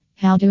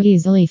How to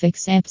easily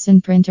fix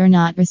Epson printer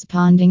not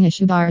responding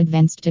issue bar.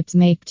 Advanced tips.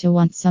 Make to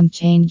want some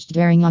changed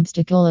during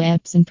obstacle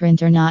Epson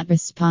printer not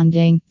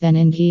responding, then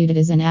indeed it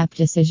is an apt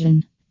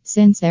decision.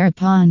 Since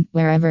thereupon,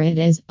 wherever it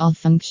is, all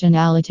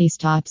functionality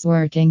stops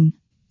working.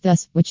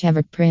 Thus,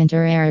 whichever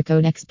printer error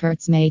code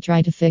experts may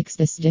try to fix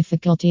this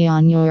difficulty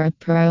on your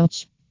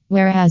approach.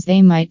 Whereas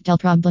they might tell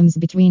problems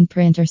between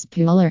printer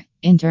spool or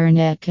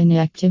internet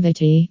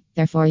connectivity,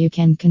 therefore you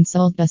can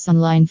consult us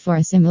online for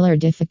a similar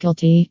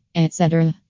difficulty, etc.